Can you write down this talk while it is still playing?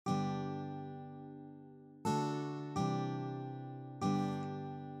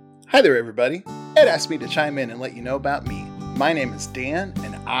Hi there, everybody. Ed asked me to chime in and let you know about me. My name is Dan,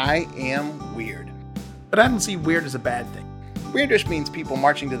 and I am weird. But I don't see weird as a bad thing. Weirdish means people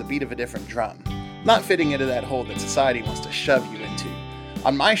marching to the beat of a different drum, not fitting into that hole that society wants to shove you into.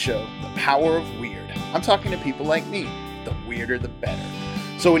 On my show, The Power of Weird, I'm talking to people like me. The weirder, the better.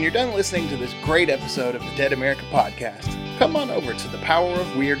 So when you're done listening to this great episode of the Dead America podcast, come on over to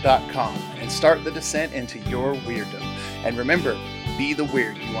thepowerofweird.com and start the descent into your weirdom. And remember, be the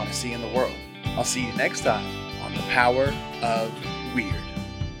weird you want to see in the world. I'll see you next time on The Power of Weird.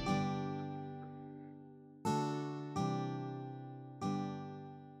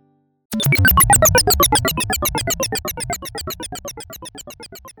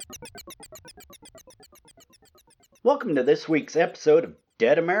 Welcome to this week's episode of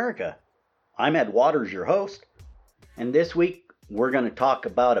Dead America. I'm Ed Waters, your host, and this week we're going to talk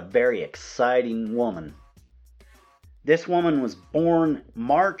about a very exciting woman. This woman was born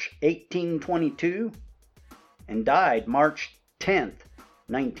March 1822 and died March 10th,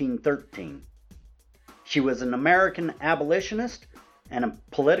 1913. She was an American abolitionist and a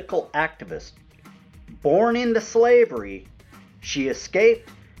political activist. Born into slavery, she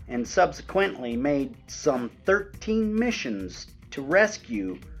escaped and subsequently made some 13 missions to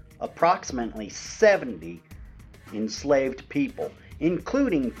rescue approximately 70 enslaved people,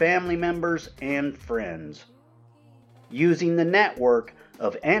 including family members and friends. Using the network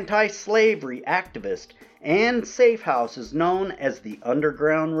of anti-slavery activists and safe houses known as the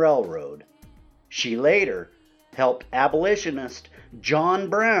Underground Railroad, she later helped abolitionist John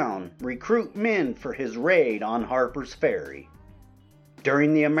Brown recruit men for his raid on Harper's Ferry.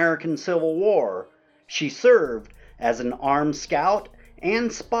 During the American Civil War, she served as an armed scout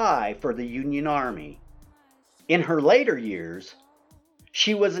and spy for the Union Army. In her later years,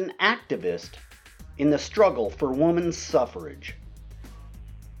 she was an activist in the struggle for women's suffrage.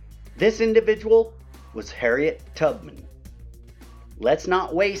 This individual was Harriet Tubman. Let's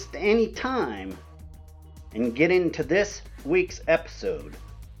not waste any time and get into this week's episode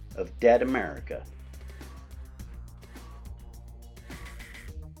of Dead America.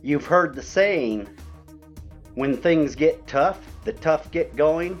 You've heard the saying, when things get tough, the tough get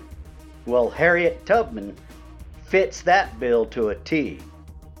going. Well, Harriet Tubman fits that bill to a T.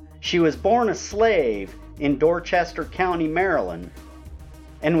 She was born a slave in Dorchester County, Maryland,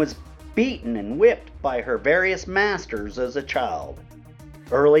 and was beaten and whipped by her various masters as a child.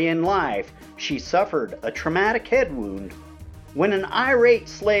 Early in life, she suffered a traumatic head wound when an irate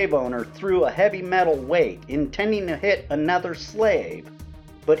slave owner threw a heavy metal weight intending to hit another slave,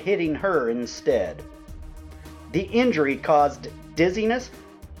 but hitting her instead. The injury caused dizziness,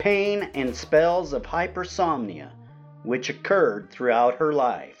 pain, and spells of hypersomnia, which occurred throughout her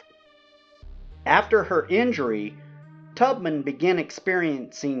life. After her injury, Tubman began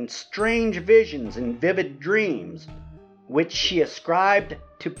experiencing strange visions and vivid dreams, which she ascribed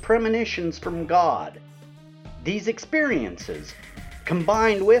to premonitions from God. These experiences,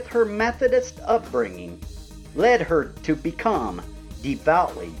 combined with her Methodist upbringing, led her to become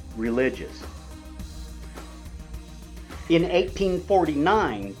devoutly religious. In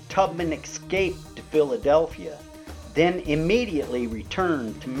 1849, Tubman escaped to Philadelphia, then immediately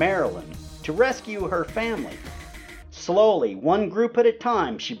returned to Maryland to rescue her family. Slowly, one group at a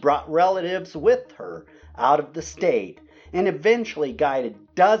time, she brought relatives with her out of the state and eventually guided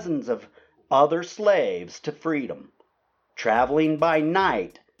dozens of other slaves to freedom. Traveling by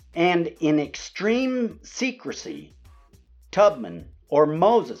night and in extreme secrecy, Tubman, or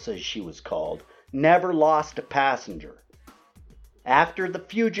Moses as she was called, never lost a passenger. After the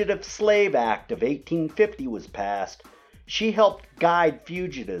Fugitive Slave Act of 1850 was passed, she helped guide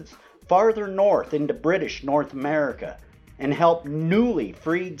fugitives farther north into British North America and helped newly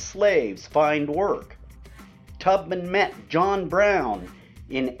freed slaves find work. Tubman met John Brown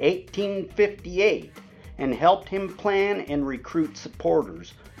in 1858 and helped him plan and recruit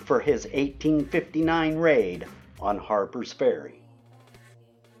supporters for his 1859 raid on Harper's Ferry.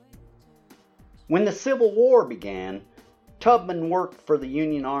 When the Civil War began, Tubman worked for the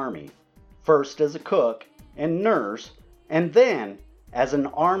Union Army, first as a cook and nurse, and then as an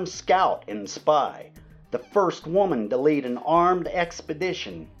armed scout and spy, the first woman to lead an armed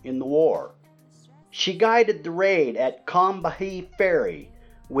expedition in the war. She guided the raid at Combahee Ferry,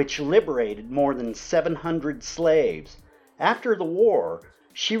 which liberated more than 700 slaves. After the war,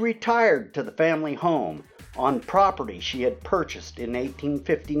 she retired to the family home on property she had purchased in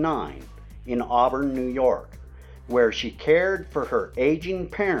 1859 in Auburn, New York, where she cared for her aging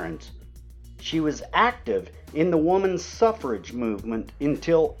parents She was active in the women's suffrage movement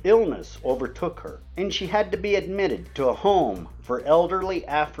until illness overtook her, and she had to be admitted to a home for elderly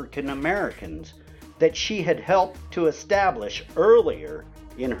African Americans that she had helped to establish earlier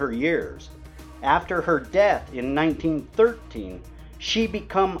in her years. After her death in 1913, she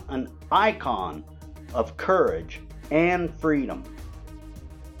became an icon of courage and freedom.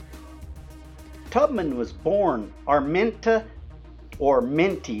 Tubman was born Arminta or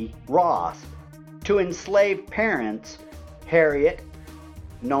Minty Ross to enslaved parents Harriet,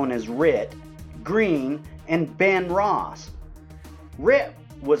 known as Rit, Green, and Ben Ross. Rit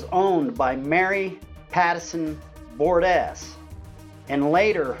was owned by Mary Pattison Bordess and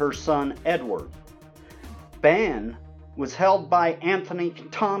later her son Edward. Ben was held by Anthony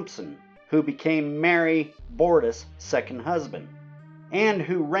Thompson, who became Mary Bordess' second husband, and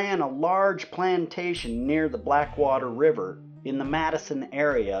who ran a large plantation near the Blackwater River in the Madison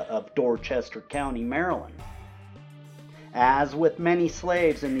area of Dorchester County, Maryland. As with many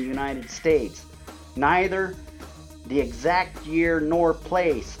slaves in the United States, neither the exact year nor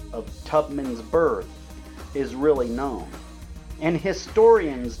place of Tubman's birth is really known, and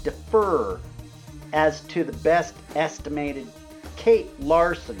historians differ as to the best estimated Kate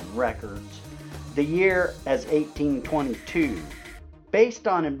Larson records the year as 1822, based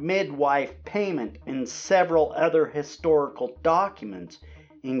on a midwife payment and several other historical documents,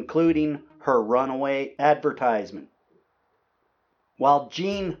 including her runaway advertisement. While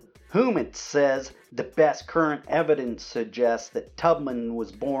Gene Humet says the best current evidence suggests that Tubman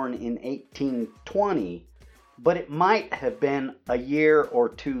was born in 1820, but it might have been a year or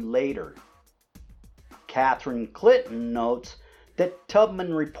two later. Catherine Clinton notes that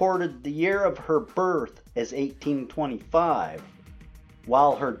Tubman reported the year of her birth as 1825,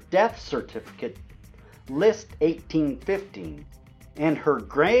 while her death certificate lists 1815 and her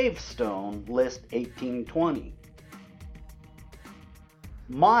gravestone lists 1820.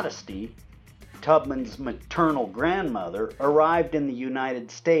 Modesty, Tubman's maternal grandmother, arrived in the United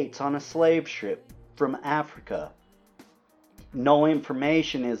States on a slave ship from Africa. No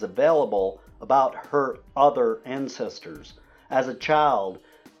information is available about her other ancestors. As a child,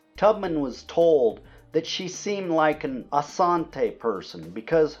 Tubman was told that she seemed like an Asante person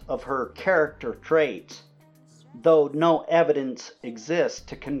because of her character traits, though no evidence exists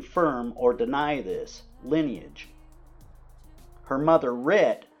to confirm or deny this lineage. Her mother,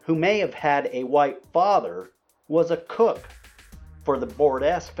 Rit, who may have had a white father, was a cook for the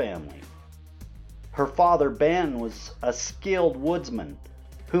Bordess family. Her father, Ben, was a skilled woodsman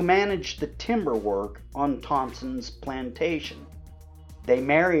who managed the timber work on Thompson's plantation. They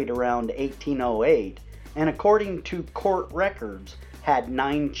married around 1808 and, according to court records, had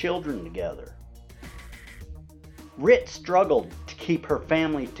 9 children together. Rit struggled to keep her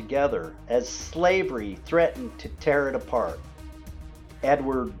family together as slavery threatened to tear it apart.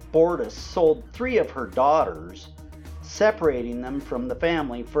 Edward Bordess sold 3 of her daughters, separating them from the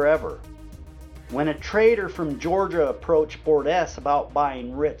family forever. When a trader from Georgia approached Bordess about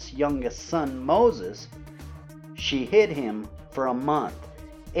buying Rit's youngest son, Moses, she hid him for a month,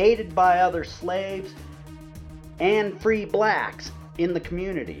 aided by other slaves and free blacks in the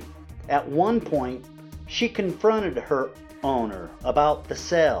community. At one point, she confronted her owner about the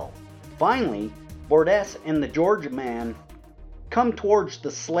sale. Finally, Bordess and the Georgia man come towards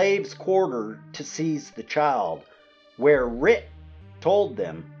the slaves' quarter to seize the child, where Rit told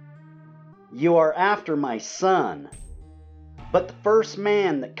them, "You are after my son, but the first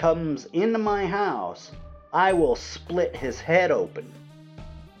man that comes into my house, I will split his head open."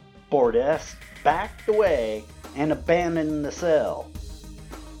 Bordess backed away and abandoned the sale.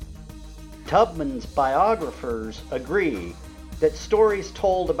 Tubman's biographers agree that stories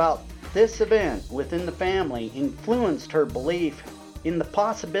told about this event within the family influenced her belief in the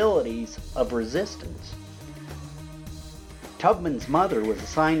possibilities of resistance. Tubman's mother was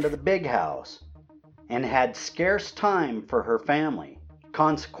assigned to the big house and had scarce time for her family.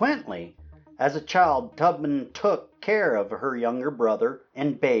 Consequently, as a child, Tubman took care of her younger brother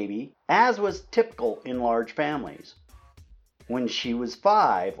and baby, as was typical in large families. When she was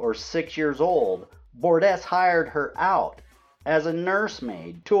 5 or 6 years old, Bordess hired her out as a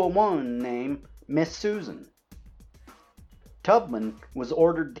nursemaid to a woman named Miss Susan. Tubman was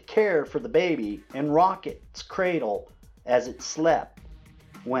ordered to care for the baby and rock its cradle as it slept.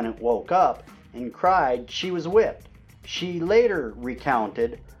 When it woke up and cried, she was whipped. She later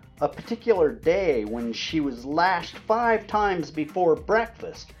recounted a particular day when she was lashed 5 times before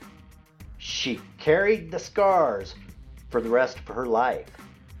breakfast. She carried the scars for the rest of her life.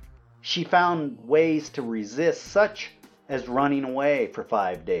 She found ways to resist, such as running away for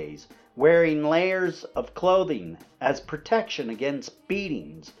 5 days, wearing layers of clothing as protection against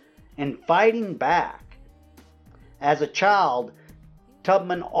beatings, and fighting back. As a child,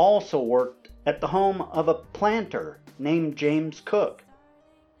 Tubman also worked at the home of a planter named James Cook.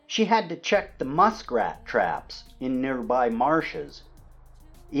 She had to check the muskrat traps in nearby marshes.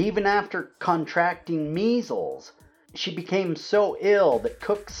 Even after contracting measles, she became so ill that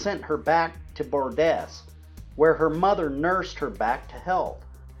Cook sent her back to Bordes, where her mother nursed her back to health.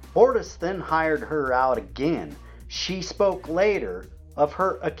 Bordes then hired her out again. She spoke later of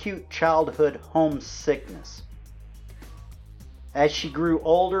her acute childhood homesickness. As she grew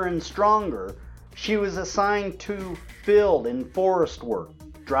older and stronger, she was assigned to field and forest work,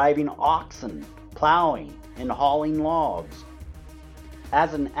 driving oxen, plowing, and hauling logs.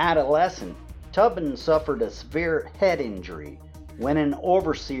 As an adolescent, Tubman suffered a severe head injury when an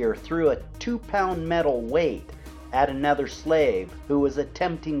overseer threw a 2-pound metal weight at another slave who was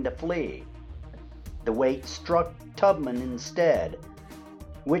attempting to flee. The weight struck Tubman instead,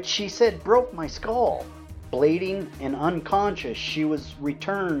 which she said broke my skull. Bleeding and unconscious, she was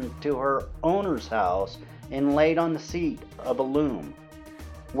returned to her owner's house and laid on the seat of a loom,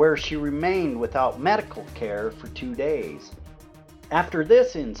 where she remained without medical care for 2 days. After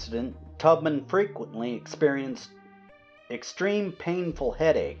this incident, Tubman frequently experienced extreme painful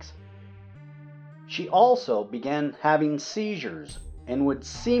headaches. She also began having seizures and would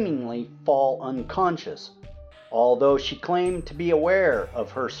seemingly fall unconscious, although she claimed to be aware of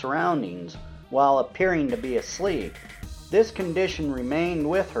her surroundings while appearing to be asleep. This condition remained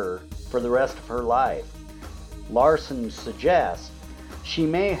with her for the rest of her life. Larson suggests she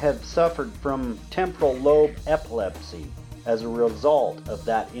may have suffered from temporal lobe epilepsy as a result of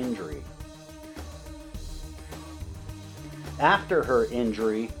that injury. After her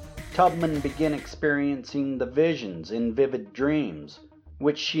injury, Tubman began experiencing the visions and vivid dreams,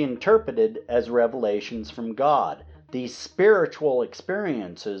 which she interpreted as revelations from God. These spiritual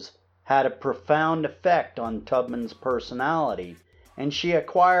experiences had a profound effect on Tubman's personality, and she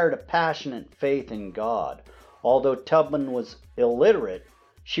acquired a passionate faith in God. Although Tubman was illiterate,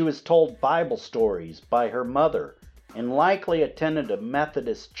 she was told Bible stories by her mother and likely attended a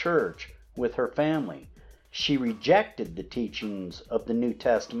Methodist church with her family. She rejected the teachings of the New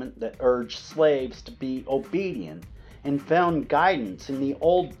Testament that urged slaves to be obedient and found guidance in the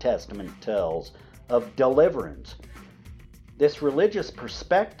Old Testament tales of deliverance. This religious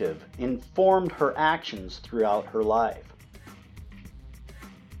perspective informed her actions throughout her life.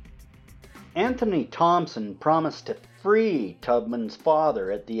 Anthony Thompson promised to free Tubman's father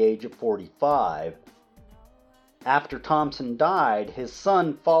at the age of 45. After Thompson died, his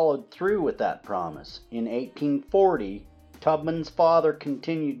son followed through with that promise. In 1840, Tubman's father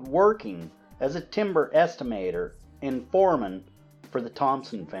continued working as a timber estimator and foreman for the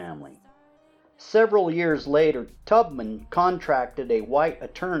Thompson family. Several years later, Tubman contracted a white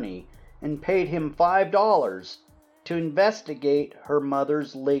attorney and paid him $5 to investigate her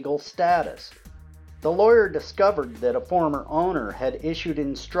mother's legal status. The lawyer discovered that a former owner had issued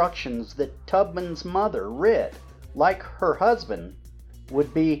instructions that Tubman's mother, Rit, like her husband,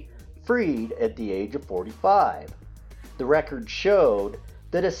 would be freed at the age of 45. The record showed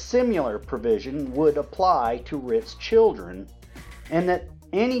that a similar provision would apply to Rit's children, and that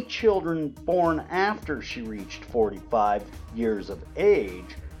any children born after she reached 45 years of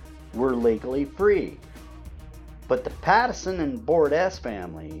age were legally free. But the Pattison and Bordes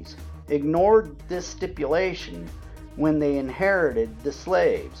families ignored this stipulation when they inherited the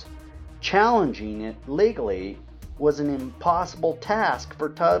slaves. Challenging it legally was an impossible task for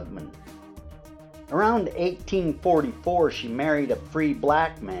Tubman. Around 1844, she married a free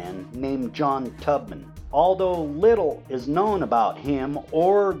black man named John Tubman. Although little is known about him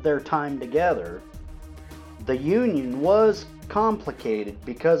or their time together, the union was complicated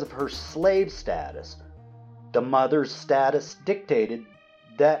because of her slave status. The mother's status dictated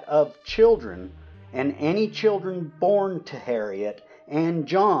that of children, and any children born to Harriet and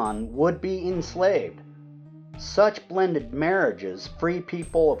John would be enslaved. Such blended marriages, free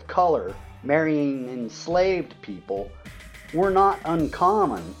people of color marrying enslaved people, were not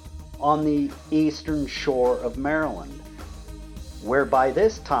uncommon on the eastern shore of Maryland, where by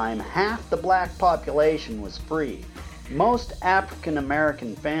this time half the black population was free. Most African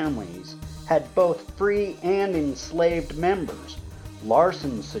American families had both free and enslaved members.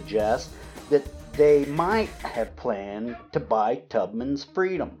 Larson suggests that they might have planned to buy Tubman's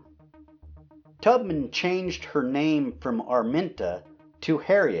freedom. Tubman changed her name from Arminta to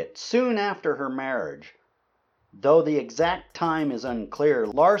Harriet soon after her marriage. Though the exact time is unclear,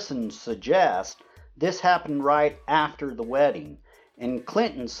 Larson suggests this happened right after the wedding. and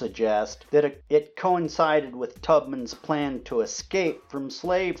Clinton suggests that it coincided with Tubman's plan to escape from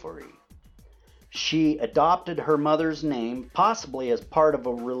slavery. She adopted her mother's name, possibly as part of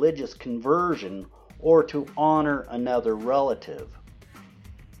a religious conversion or to honor another relative.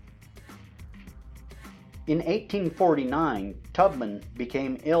 In 1849, Tubman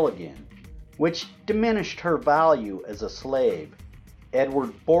became ill again, which diminished her value as a slave.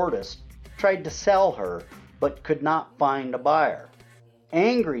 Edward Bordas tried to sell her, but could not find a buyer.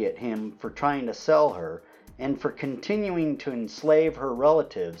 Angry at him for trying to sell her and for continuing to enslave her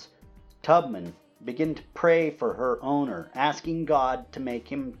relatives, Tubman began to pray for her owner, asking God to make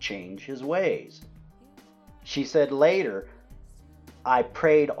him change his ways. She said later, "I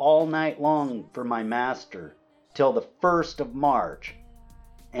prayed all night long for my master till the 1st of March,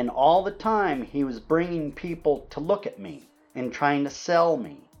 and all the time he was bringing people to look at me and trying to sell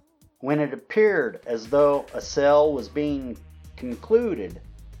me. When it appeared as though a sale was being concluded,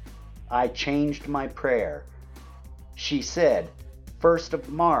 I changed my prayer." She said, "1st of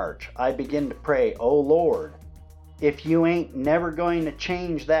March, I begin to pray, 'Oh Lord, if you ain't never going to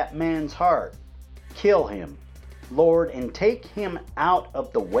change that man's heart, kill him, Lord, and take him out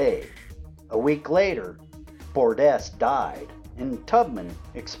of the way.'" A week later, Bordas died, and Tubman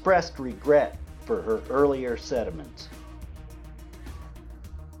expressed regret for her earlier sentiments.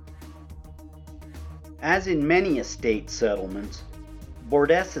 As in many estate settlements,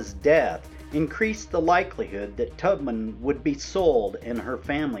 Bordas's death increased the likelihood that Tubman would be sold and her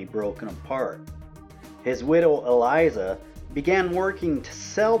family broken apart. His widow Eliza began working to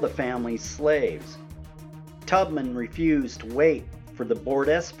sell the family's slaves. Tubman refused to wait for the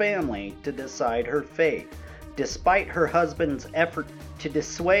Bordas family to decide her fate. Despite her husband's effort to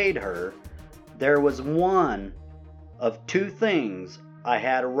dissuade her, "There was one of two things I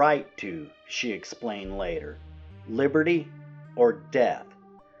had a right to," she explained later: liberty or death.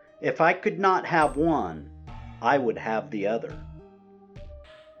 If I could not have one, I would have the other.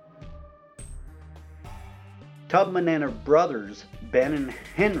 Tubman and her brothers, Ben and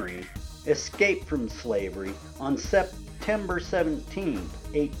Henry, escaped from slavery on September 17,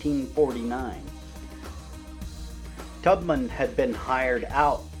 1849. Tubman had been hired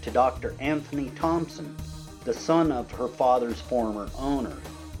out to Dr. Anthony Thompson, the son of her father's former owner,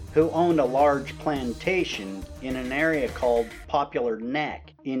 who owned a large plantation in an area called Poplar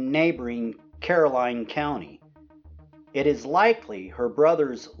Neck in neighboring Caroline County. It is likely her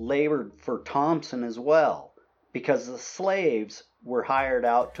brothers labored for Thompson as well, because the slaves were hired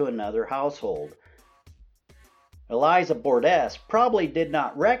out to another household. Eliza Bordas probably did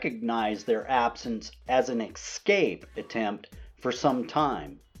not recognize their absence as an escape attempt for some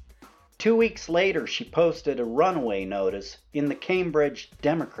time. 2 weeks later, she posted a runaway notice in the Cambridge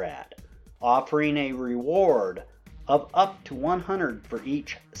Democrat, offering a reward of up to $100 for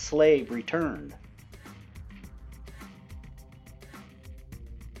each slave returned.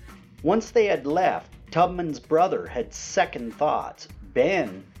 Once they had left, Tubman's brother had second thoughts.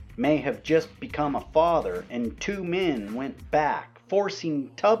 Ben may have just become a father, and two men went back, forcing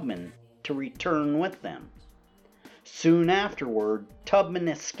Tubman to return with them. Soon afterward, Tubman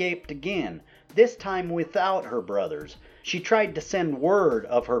escaped again, this time without her brothers. She tried to send word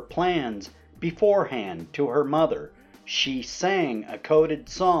of her plans beforehand to her mother. She sang a coded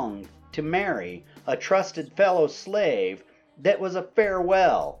song to Mary, a trusted fellow slave, that was a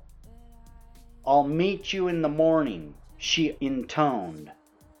farewell. "I'll meet you in the morning," she intoned.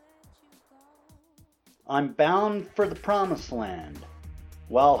 "I'm bound for the promised land."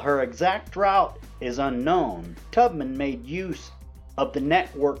 While her exact route is unknown, Tubman made use of the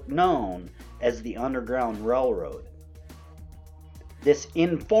network known as the Underground Railroad. This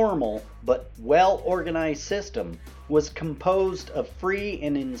informal but well-organized system was composed of free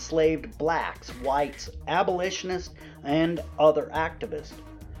and enslaved blacks, whites, abolitionists, and other activists.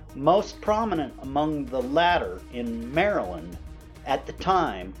 Most prominent among the latter in Maryland at the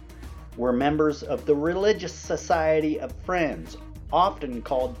time were members of the Religious Society of Friends, often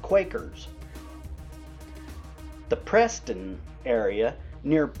called Quakers. The Preston area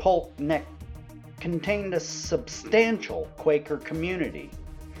near Polk Neck contained a substantial Quaker community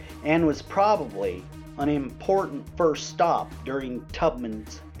and was probably an important first stop during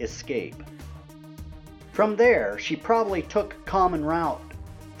Tubman's escape. From there, she probably took a common route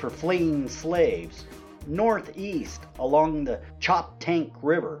for fleeing slaves northeast along the Choptank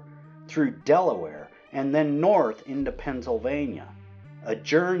River through Delaware and then north into Pennsylvania, a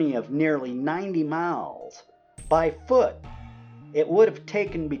journey of nearly 90 miles. By foot, it would have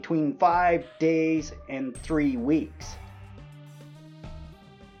taken between 5 days and 3 weeks.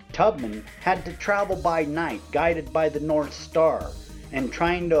 Tubman had to travel by night, guided by the North Star, and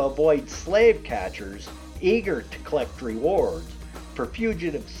trying to avoid slave catchers eager to collect rewards for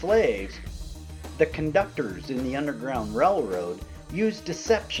fugitive slaves, the conductors in the Underground Railroad used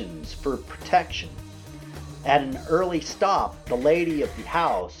deceptions for protection. At an early stop, the lady of the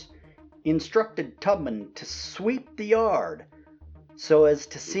house instructed Tubman to sweep the yard so as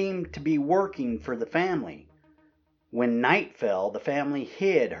to seem to be working for the family. When night fell, the family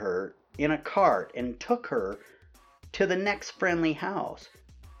hid her in a cart and took her to the next friendly house.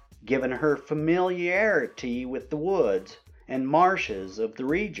 Given her familiarity with the woods and marshes of the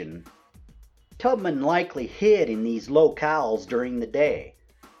region, Tubman likely hid in these locales during the day.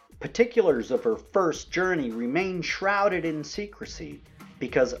 Particulars of her first journey remain shrouded in secrecy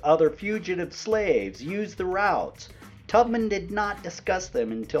because other fugitive slaves used the routes. Tubman did not discuss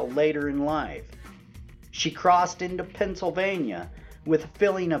them until later in life. She crossed into Pennsylvania with a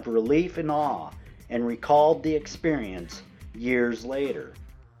feeling of relief and awe and recalled the experience years later.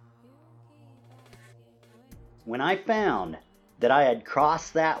 When I found that I had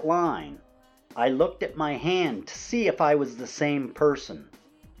crossed that line, I looked at my hand to see if I was the same person.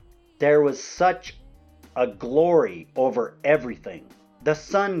 There was such a glory over everything. The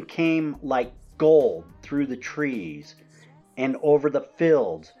sun came like gold through the trees and over the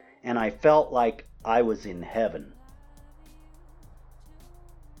fields, and I felt like I was in heaven.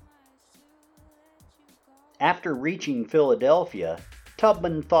 After reaching Philadelphia,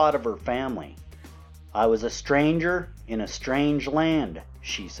 Tubman thought of her family. "I was a stranger in a strange land,"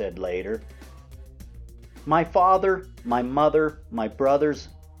 she said later. "My father, my mother, my brothers,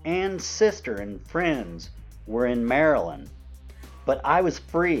 and sister and friends were in Maryland, but I was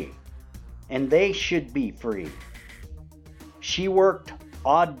free, and they should be free." She worked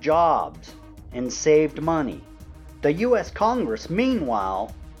odd jobs and saved money. The U.S. Congress,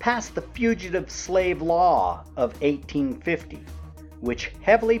 meanwhile, passed the Fugitive Slave Law of 1850, which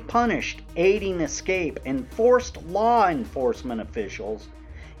heavily punished aiding escape and forced law enforcement officials,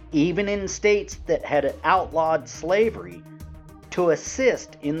 even in states that had outlawed slavery, to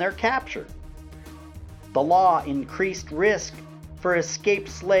assist in their capture. The law increased risk for escaped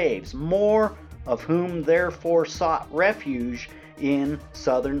slaves, more of whom therefore sought refuge in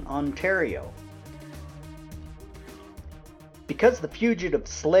southern Ontario. Because the Fugitive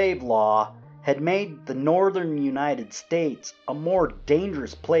Slave Law had made the northern United States a more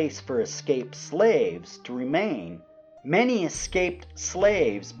dangerous place for escaped slaves to remain, many escaped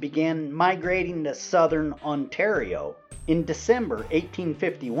slaves began migrating to southern Ontario. In December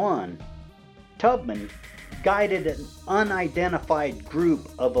 1851, Tubman guided an unidentified group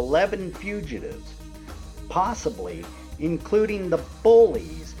of 11 fugitives, possibly including the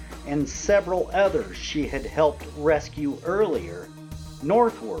bullies and several others she had helped rescue earlier,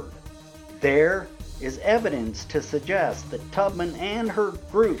 northward. There is evidence to suggest that Tubman and her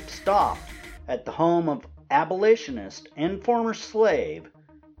group stopped at the home of abolitionist and former slave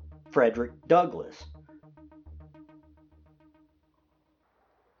Frederick Douglass.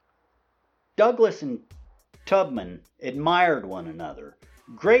 Douglass and Tubman admired one another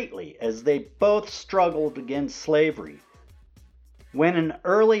greatly as they both struggled against slavery. When an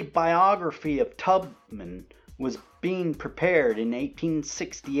early biography of Tubman was being prepared in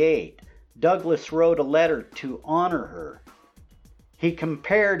 1868, Douglass wrote a letter to honor her. He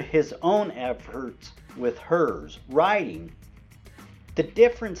compared his own efforts with hers, writing, "The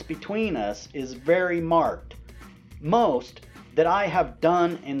difference between us is very marked. Most that I have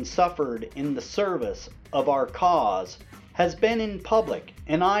done and suffered in the service of our cause has been in public,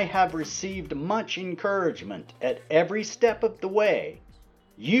 and I have received much encouragement at every step of the way.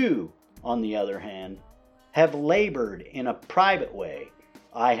 You, on the other hand, have labored in a private way.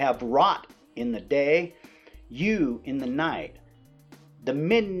 I have wrought in the day, you in the night. The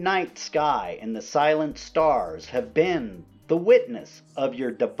midnight sky and the silent stars have been the witness of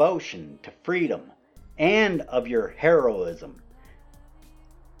your devotion to freedom and of your heroism.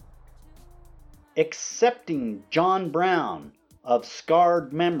 Excepting John Brown of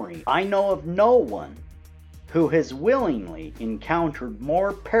scarred memory, I know of no one who has willingly encountered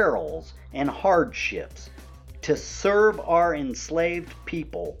more perils and hardships to serve our enslaved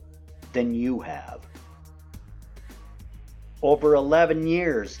people than you have." Over 11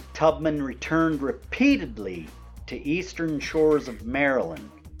 years, Tubman returned repeatedly to eastern shores of Maryland,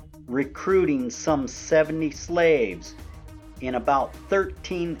 recruiting some 70 slaves in about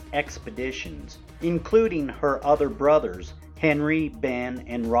 13 expeditions, including her other brothers, Henry, Ben,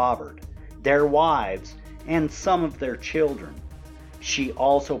 and Robert, their wives, and some of their children. She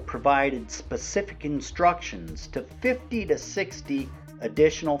also provided specific instructions to 50 to 60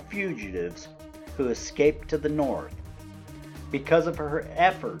 additional fugitives who escaped to the north. Because of her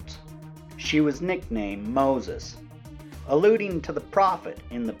efforts, she was nicknamed Moses, alluding to the prophet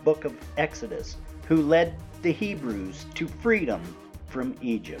in the book of Exodus who led the Hebrews to freedom from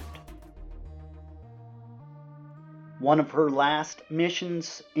Egypt. One of her last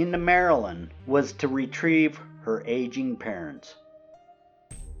missions into Maryland was to retrieve her aging parents.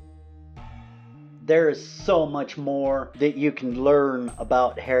 There is so much more that you can learn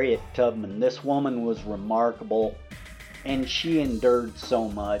about Harriet Tubman. This woman was remarkable, and she endured so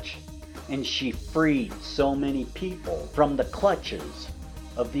much, and she freed so many people from the clutches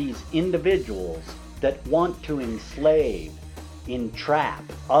of these individuals that want to enslave, entrap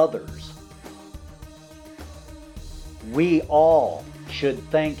others. We all should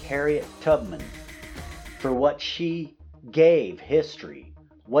thank Harriet Tubman for what she gave history,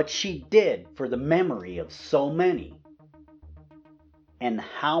 what she did for the memory of so many, and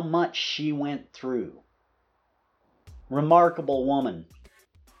how much she went through. Remarkable woman.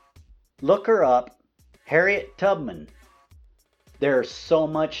 Look her up, Harriet Tubman. There's so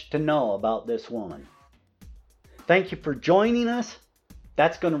much to know about this woman. Thank you for joining us.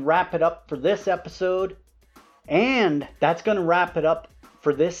 That's going to wrap it up for this episode. And that's going to wrap it up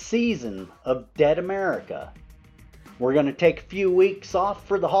for this season of Dead America. We're going to take a few weeks off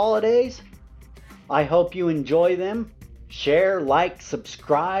for the holidays. I hope you enjoy them. Share, like,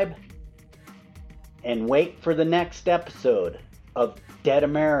 subscribe, and wait for the next episode of Dead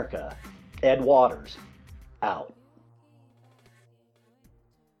America. Ed Waters, out.